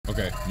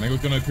Okay, Mango's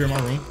gonna appear in my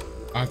room.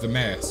 I have to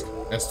mask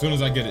as soon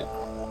as I get it.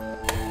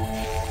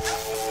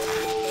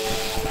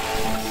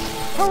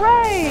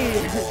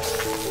 Hooray!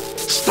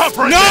 Stop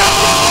right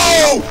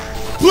No!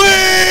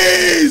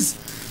 Please!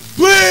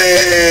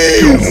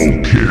 Please!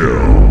 Double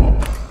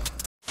kill.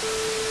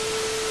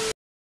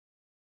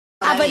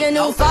 I put the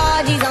new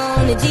 4G's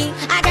on the G.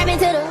 I grab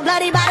into the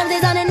bloody bottoms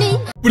is on the knee.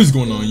 What is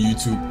going on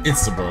YouTube?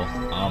 It's the bro.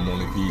 I'm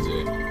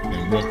ImOnlyPj,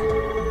 and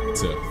welcome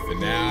to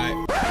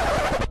Fnaf.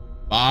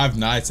 Five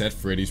Nights at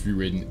Freddy's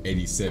Rewritten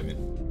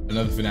 87.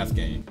 Another Fnaf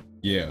game.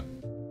 Yeah,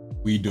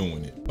 we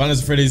doing it. Five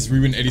Nights at Freddy's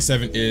Rewritten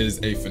 87 is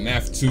a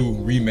Fnaf 2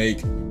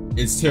 remake.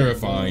 It's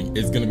terrifying.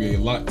 It's gonna be a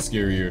lot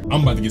scarier.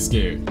 I'm about to get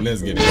scared.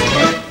 Let's get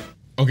it.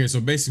 Okay,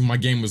 so basically my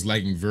game was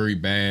lagging very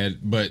bad,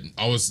 but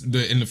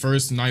in the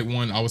first night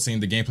one, I was saying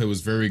the gameplay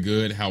was very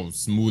good, how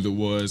smooth it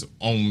was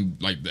on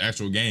like the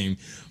actual game.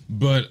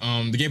 But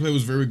the gameplay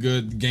was very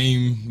good, the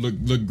game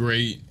looked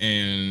great,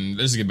 and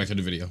let's just get back to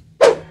the video.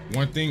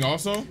 One thing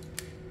also,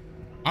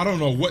 I don't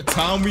know what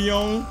time we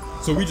on,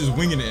 so we just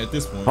winging it at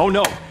this point. Oh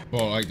no.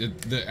 Well, like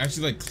the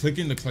actually like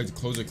clicking to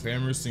close the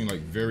cameras seemed like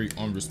very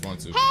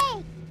unresponsive.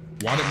 Hey!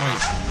 Why did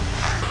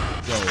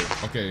my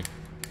yo, okay,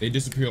 they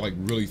disappear like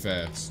really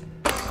fast.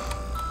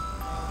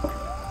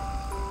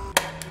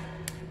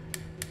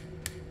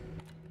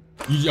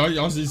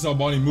 Y'all see saw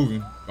Bonnie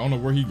moving. I don't know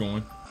where he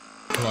going.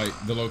 But, like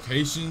the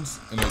locations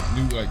and like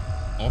new like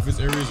office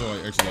areas are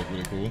like actually like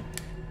really cool.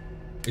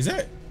 Is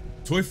that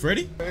Toy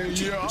Freddy?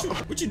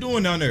 What you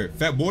doing down there,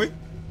 fat boy?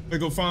 Better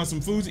go find some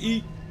food to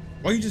eat.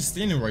 Why are you just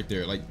standing right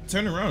there? Like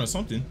turn around or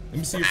something. Let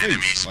me see your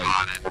face. Like,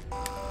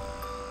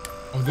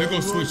 oh, there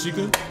goes Toy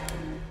Chica.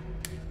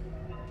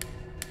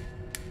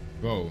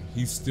 Bro,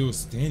 he's still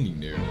standing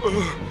there.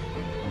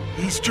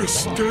 He's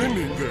just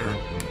standing there.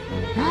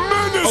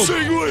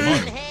 Menacingly!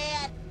 Oh,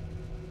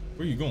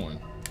 where you going?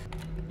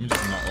 Let me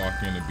just not lock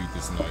in and beat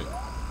this night.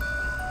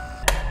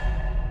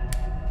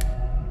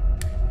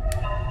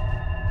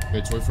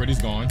 Okay, Toy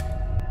Freddy's gone.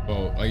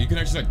 Oh, like you can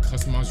actually like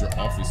customize your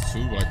office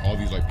too, with, like all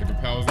these like paper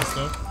pals and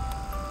stuff.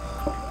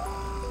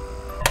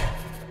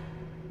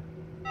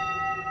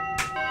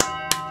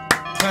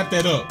 Clap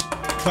that up.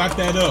 Clap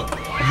that up.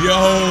 Yo,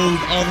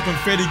 all the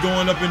confetti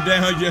going up and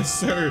down. Yes,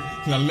 sir.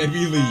 Now let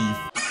me leave.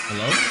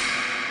 Hello?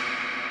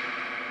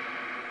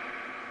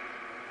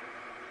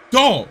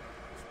 Dog!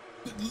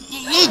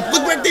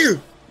 Look right there!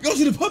 Y'all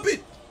see the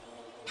puppet?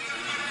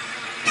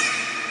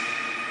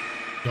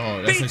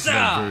 Dog, that's actually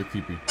like very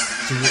creepy.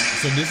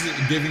 So this is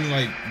giving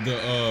like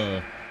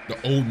the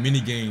old mini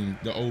game,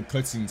 the old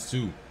cutscenes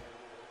too.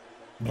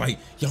 Like,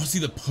 y'all see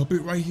the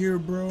puppet right here,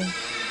 bro?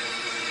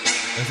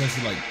 That's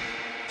actually like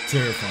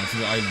terrifying. So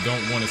I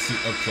don't want to see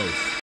up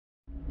close.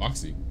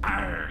 Foxy.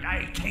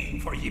 I came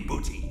for ye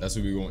booty. That's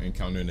what we're gonna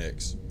encounter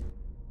next.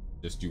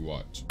 Just you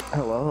watch.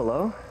 Hello,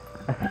 hello.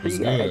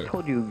 See, I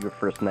told you your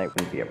first night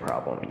wouldn't be a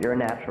problem. You're a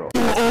natural.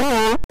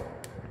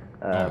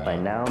 By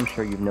now, I'm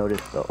sure you've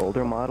noticed the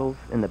older models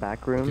in the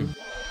back room.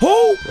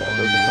 Oh! Those are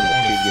from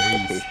the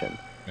previous location.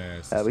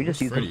 We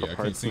just use them for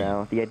parts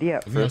now. The idea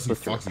at first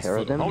was to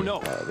repair them. Oh no!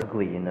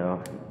 Ugly, you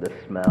know, the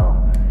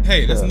smell.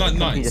 Hey, that's not the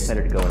company nice.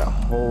 decided to go in a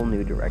whole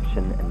new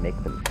direction and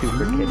make them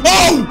super kids.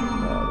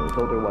 Oh! Those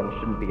older ones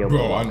shouldn't be able to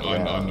Bro, walk I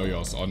around. know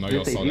y'all saw If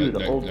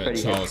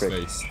that child's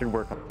face. should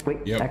work on. Wait,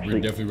 Yep, actually, we're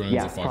definitely running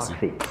yeah, into Foxy.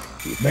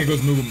 Foxy.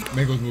 Mango's moving.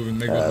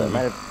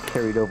 Might have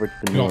carried over to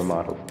the newer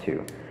models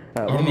too.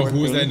 I don't know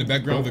who is that in the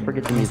background. Don't The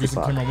forget the most music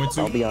recent camera I went box.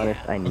 to. I'll be honest,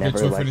 I never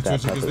Toy liked Freddy, that Toy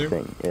type Chica's of there?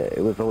 thing.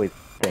 It was always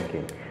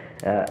thinking.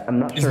 I'm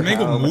not Is sure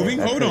Mango how, but moving?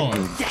 I Hold on.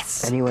 think-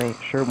 Yes! Anyway,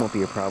 sure it won't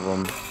be a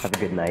problem. Have a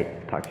good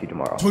night. Talk to you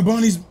tomorrow. Toy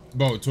Bonnie's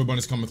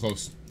coming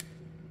close.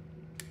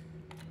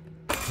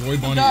 Toy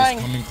Bonnie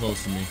is coming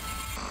close to me.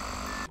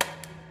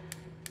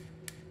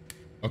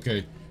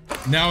 Okay,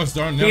 now it's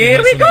starting. Now Here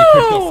it's we starting to get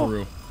picked up go! for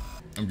real.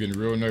 I'm getting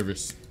real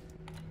nervous.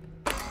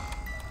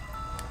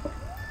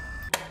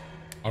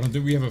 I don't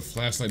think we have a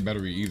flashlight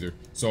battery either.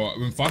 So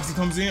when Foxy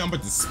comes in, I'm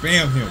about to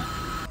spam him.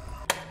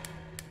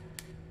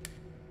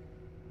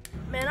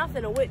 Man, I'm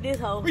finna whip this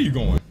hoe. Where you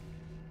going?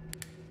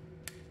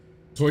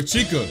 Toy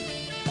Chica.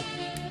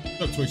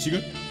 What's up, Toy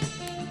Chica?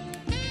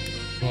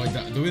 Bro, like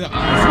that, the way the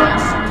eyes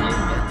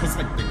are plus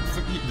like the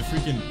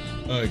freaking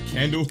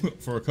candle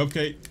for a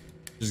cupcake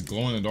just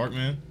glow in the dark,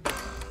 man.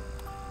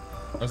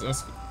 That's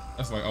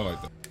like, I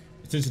like that.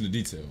 Attention to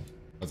detail,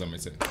 as I may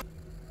say.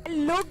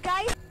 Hello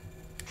guys,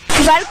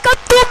 welcome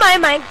to my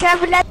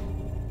Minecraft lab.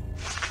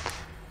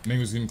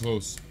 Mango's getting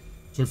close.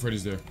 Toy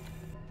Freddy's there.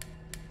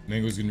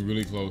 Mango's getting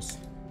really close.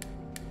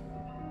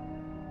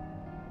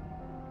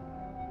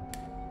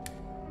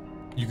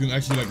 You can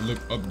actually like look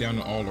up, down,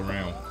 and all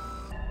around.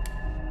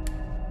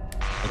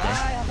 Okay.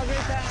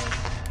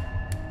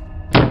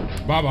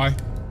 Bye bye.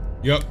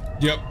 Yep.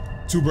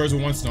 Two birds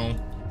with one stone.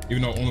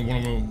 Even though only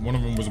one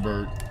of them was a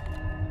bird.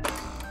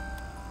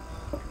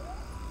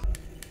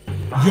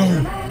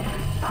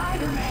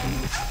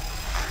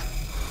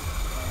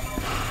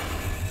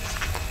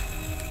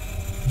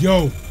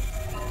 Yo.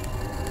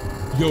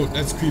 Yo,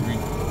 that's creepy.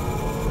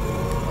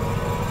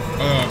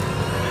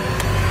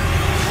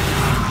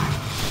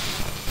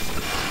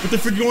 What the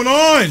frick going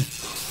on?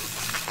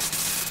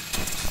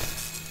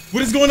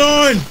 What is going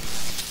on?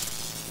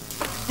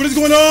 What is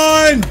going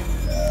on?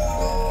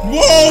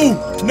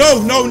 Whoa!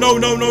 No, no, no,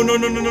 no, no, no, no,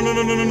 no, no, no, no,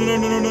 no, no, no, no,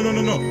 no, no, no,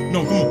 no, no.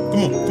 No, come on,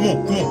 come on, come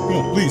on, come on, come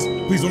on. Please,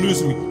 please don't do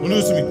this to me. Don't do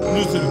this to me. Don't do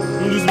this to me.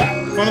 Don't do this to me.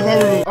 Find the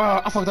power rule.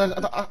 I fucked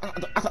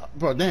that.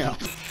 Bro, damn.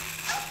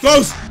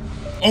 Close!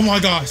 Oh my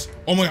gosh.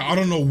 Oh my god. I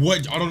don't know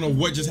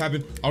what just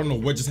happened. I don't know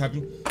what just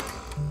happened.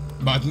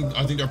 But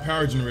I think our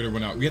power generator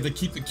went out. We have to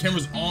keep the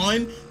cameras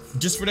on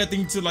just for that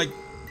thing to like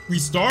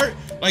restart.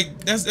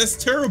 Like that's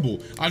terrible.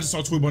 I just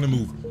saw Toy Bunny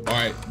move.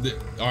 Alright,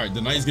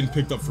 the night is getting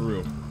picked up for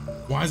real.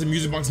 Why is the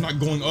music box not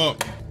going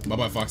up? Bye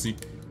bye, Foxy.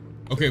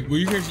 Okay, well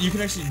you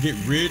can actually get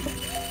rid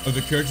of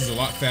the characters a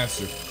lot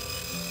faster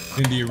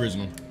than the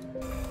original.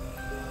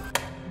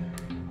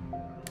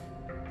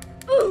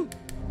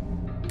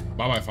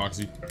 Bye bye,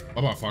 Foxy.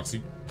 Bye bye,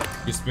 Foxy.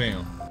 Get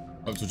spam.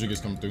 Oh, so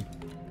Jigga's coming through.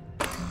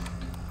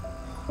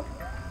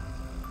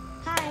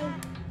 Hi.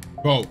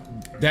 Bro,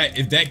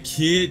 if that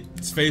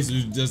kid's face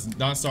does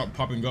not start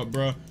popping up,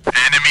 bro.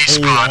 Enemy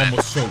spotted. I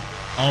almost choked.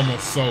 I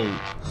almost sold.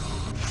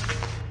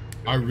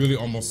 I really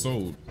almost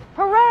sold.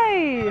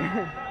 Hooray!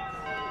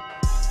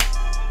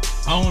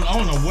 I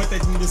don't know what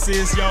that thing this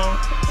is, y'all,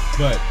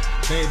 but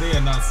they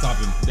are not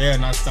stopping. They are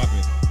not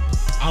stopping.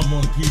 I'm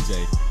on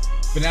PJ.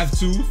 Fnaf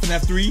 2,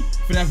 Fnaf 3,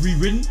 Fnaf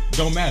Rewritten,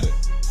 don't matter.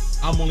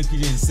 I'm only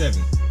PJ in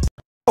 7.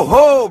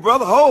 Oh,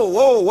 brother,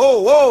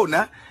 whoa,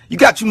 now. You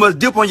got too much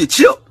dip on your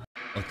chip.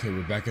 Okay,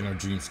 we're back in our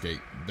dreamscape.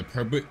 The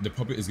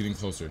puppet is getting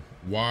closer.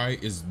 Why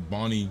is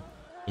Bonnie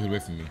looking away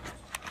from me?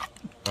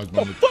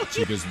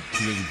 She was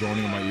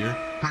groaning in my ear.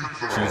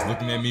 She was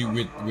looking at me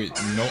with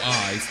no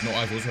eyes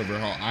whatsoever.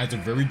 Her eyes are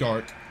very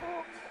dark.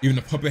 Even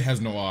the puppet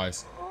has no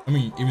eyes. I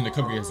mean, even the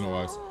cupcake has no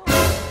eyes.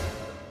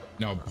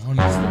 Now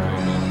Bonnie's looking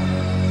at me.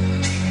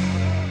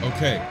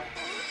 Okay,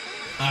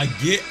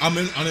 I'm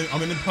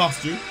an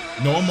imposter,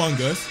 no Among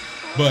Us,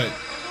 but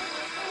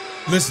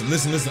listen.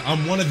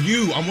 I'm one of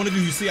you.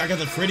 You see, I got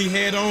the Freddy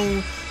head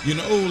on. You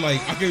know,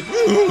 like I could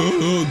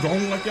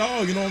groan like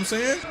y'all. You know what I'm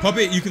saying?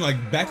 Puppet, you can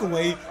like back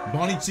away.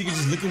 Bonnie, she can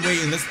just look away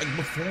and let's like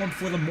perform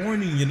for the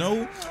morning. You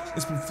know,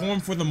 let's perform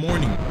for the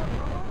morning.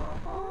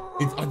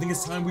 I think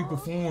it's time we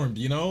performed.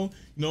 You know,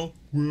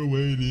 we're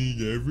waiting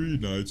every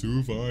night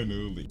to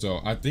finally.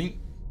 So I think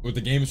what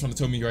the game is trying to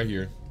tell me right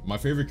here, my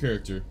favorite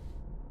character,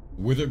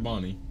 Withered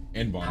Bonnie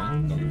and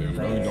Bonnie. Don't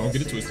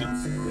get it twisted.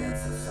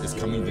 It's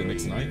coming the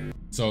next night.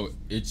 So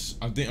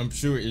I'm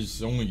sure it's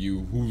showing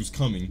you who's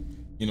coming,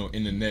 you know,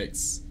 in the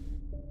next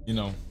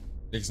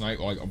night,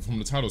 like from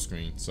the title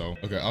screen. So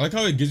okay, I like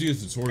how it gives you a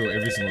tutorial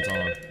every single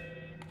time.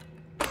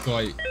 So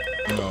like,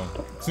 you know,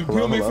 some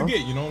people may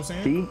forget, you know what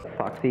I'm saying? See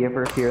Foxy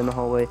ever appear in the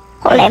hallway?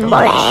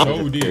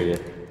 So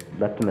did.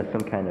 Left him as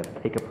some kind of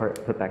take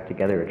apart, put back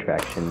together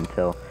attraction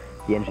until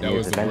the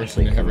engineers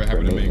eventually come for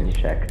a maintenance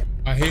check.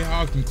 I hate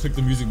how I can click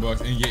the music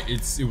box and yet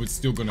it was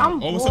still gonna. Oh,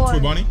 what's up, Toy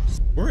Bonnie?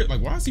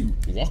 Why is he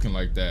walking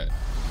like that?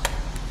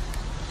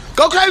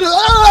 Go crazy!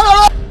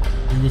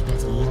 He was about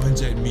to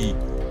lunge at me.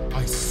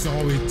 I saw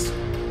it.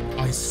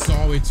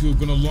 He was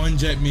gonna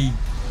lunge at me.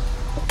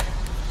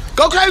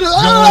 Go crazy!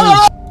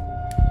 No.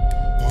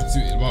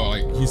 Wow,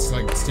 like he's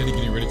like steady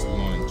getting ready to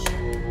lunge.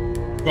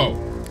 Bro,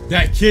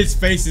 that kid's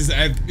face is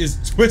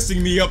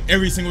twisting me up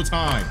every single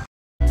time.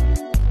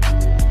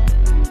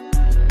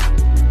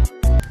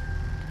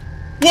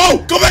 Whoa!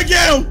 Go back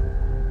down!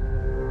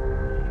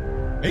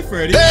 Hey,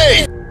 Freddy.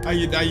 Hey! How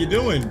you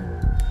doing,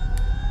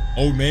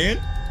 old man?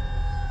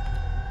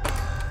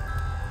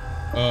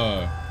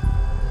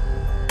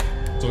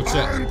 So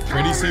check.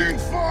 Freddy's here.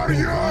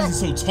 Why is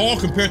he so tall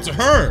compared to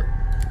her?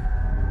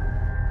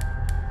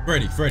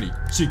 Freddy,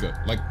 Chica,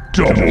 like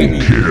double kill.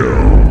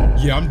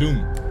 Yeah, I'm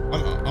doomed.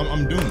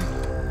 I'm doomed.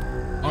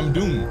 I'm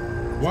doomed.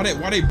 Why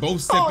they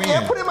both step in?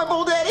 Yeah, put in my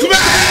bowl, daddy. Come on!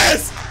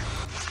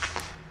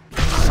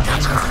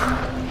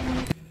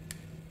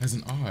 Has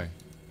an eye.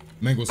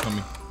 Mango's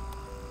coming.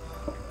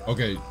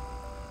 Okay.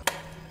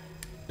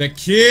 That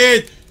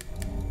kid.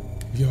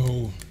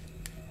 Yo.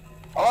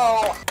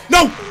 Oh.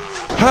 No.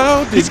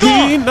 How did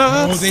he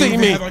not they see even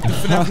me? have like the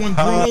Fnaf 1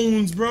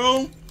 drones,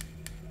 bro.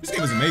 This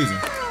game is amazing.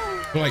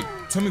 But like,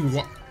 tell me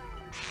what.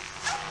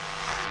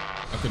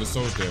 I could have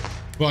sold there.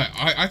 But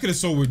I could have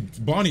sold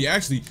with Bonnie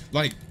actually.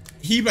 Like,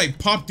 he like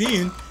popped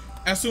in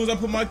as soon as I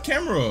put my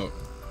camera up.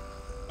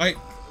 Like,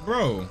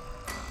 bro.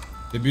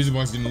 The music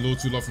box is getting a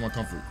little too low for my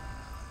comfort.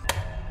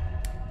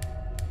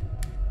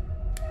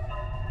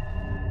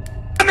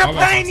 I'm not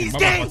playing these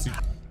games.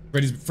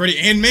 Freddy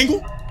and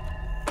Mangle.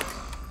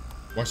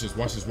 Watch this.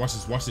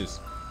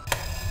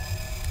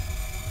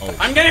 Oh.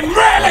 I'm getting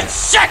really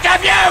sick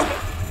of you!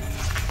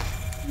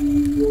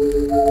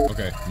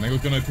 Okay,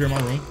 Mangle's gonna appear in my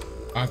room.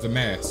 I have to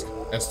mask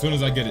as soon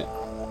as I get it.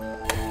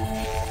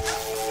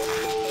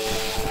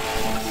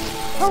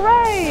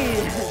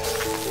 Hooray!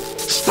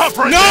 Stop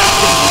right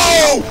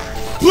No!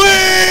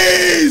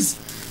 Please!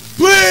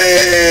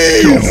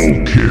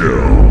 Double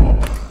kill.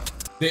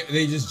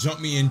 They just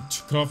jumped me and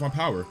cut off my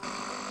power.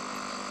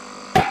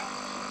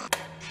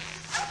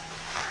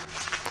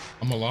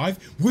 I'm alive?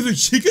 Were the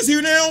chicas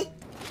here now?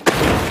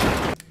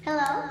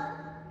 Hello?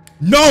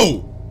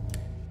 No!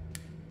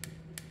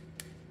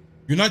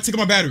 You're not taking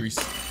my batteries.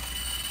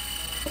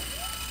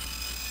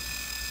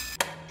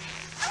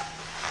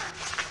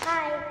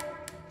 Hi.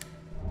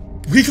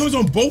 He comes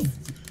on both.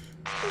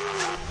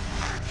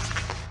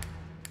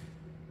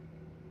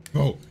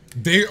 Bro,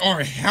 they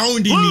are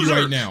hounding me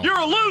right now. You're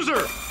a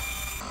loser!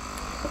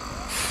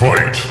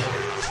 Fight!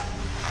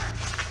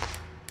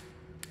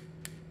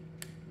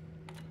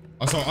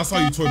 I saw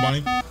you, Toy Bonnie.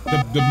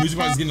 The music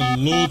box is getting a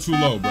little too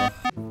low, bro.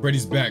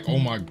 Freddy's back. Oh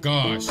my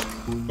gosh.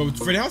 But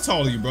Freddy, how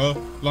tall are you, bro?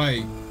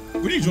 Like,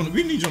 we need you on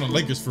the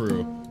Lakers for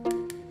real.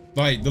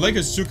 Like, the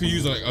Lakers should could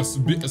use like a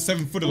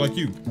 7-footer like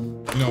you.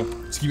 You know,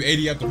 to keep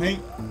 80 out the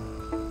paint.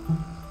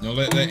 You know,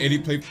 let 80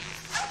 play.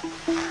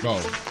 Bro,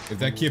 if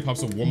that kid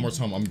pops up one more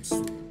time, I'm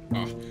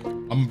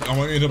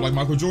gonna end up like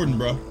Michael Jordan,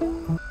 bro.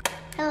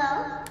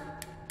 Hello?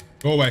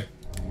 Go away.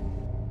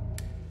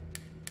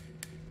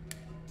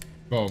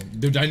 Bro,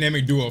 the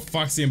dynamic duo of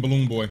Foxy and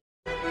Balloon Boy.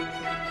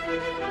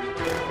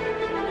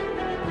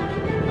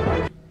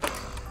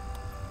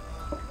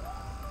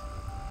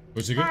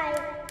 What's it good?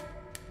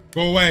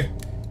 Go away.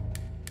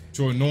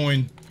 Your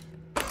annoying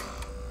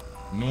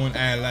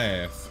ad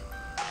laugh.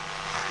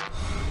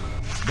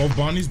 Both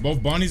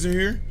Bonnies are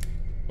here.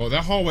 Oh,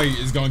 that hallway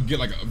is gonna get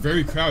like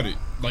very crowded.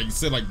 Like you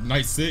said, like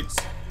night 6.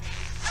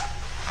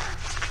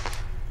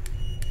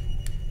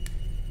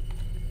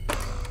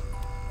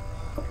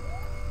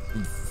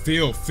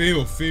 Feel.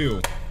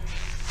 Victory.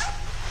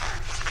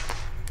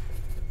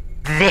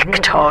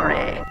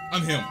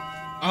 I'm him.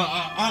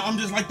 I'm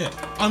just like that.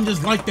 I'm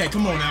just like that.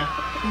 Come on now.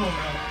 Come on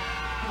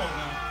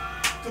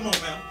now. Come on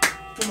now.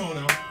 Come on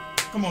now.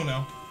 Come on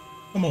now.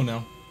 Come on now. Come on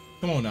now.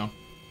 Come on now.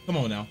 Come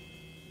on now.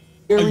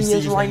 Are you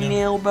serious right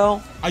now,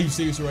 bro? Are you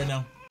serious right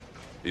now?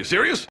 Are you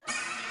serious?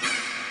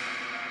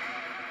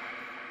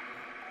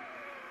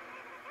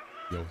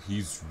 Yo,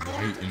 he's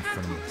right in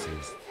front of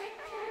us.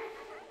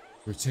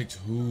 Protect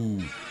who?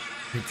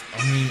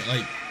 I mean,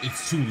 like,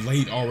 it's too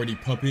late already,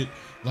 puppet.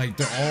 Like,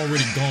 they're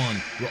already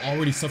gone. We're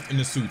already stuffed in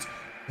the suits.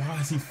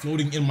 Why is he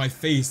floating in my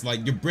face?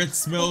 Like, your breath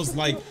smells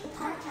like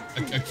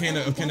a can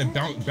of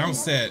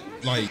bounce that.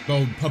 Like,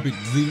 bro, puppet,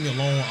 leave me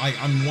alone.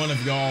 I'm one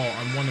of y'all.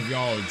 I'm one of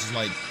y'all. Just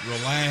like,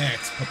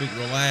 relax, puppet,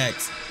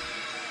 relax.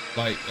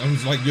 Like, I'm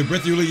just like, your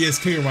breath really is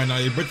clear right now.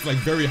 Your breath is like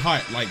very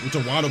hot. Like, with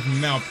your wide open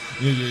mouth,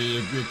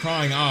 your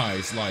crying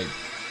eyes. Like,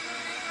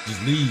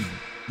 just leave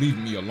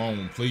me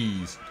alone,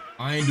 please.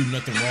 I ain't do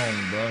nothing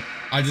wrong, bro.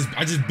 I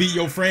just beat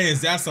your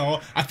friends, that's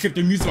all. I kept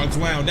the music box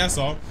down, that's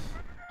all.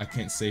 I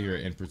can't stay here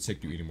and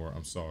protect you anymore,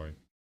 I'm sorry.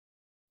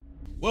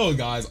 Well,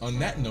 guys, on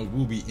that note,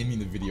 we'll be ending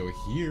the video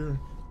here,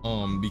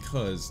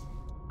 because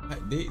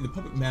the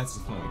puppet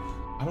mask is fine.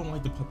 I don't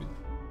like the puppet.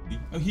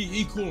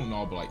 He cool and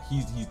all, but like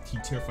he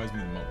terrifies me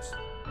the most.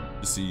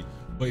 You see,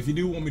 but if you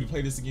do want me to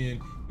play this again,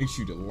 make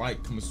sure to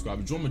like, comment,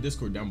 subscribe, join my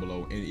Discord down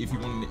below, and if you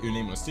want your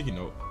name on a sticky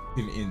note,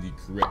 put it in the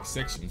correct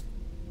section.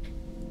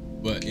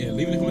 But yeah,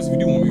 leave in the comments if you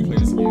do want me to play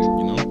this again,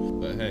 you know.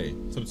 But hey,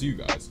 it's up to you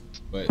guys.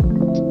 But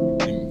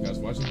thank you guys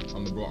for watching.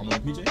 I'm the bro,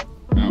 ImOnlyPj.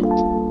 Out.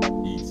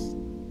 Peace.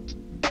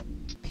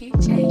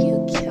 PJ.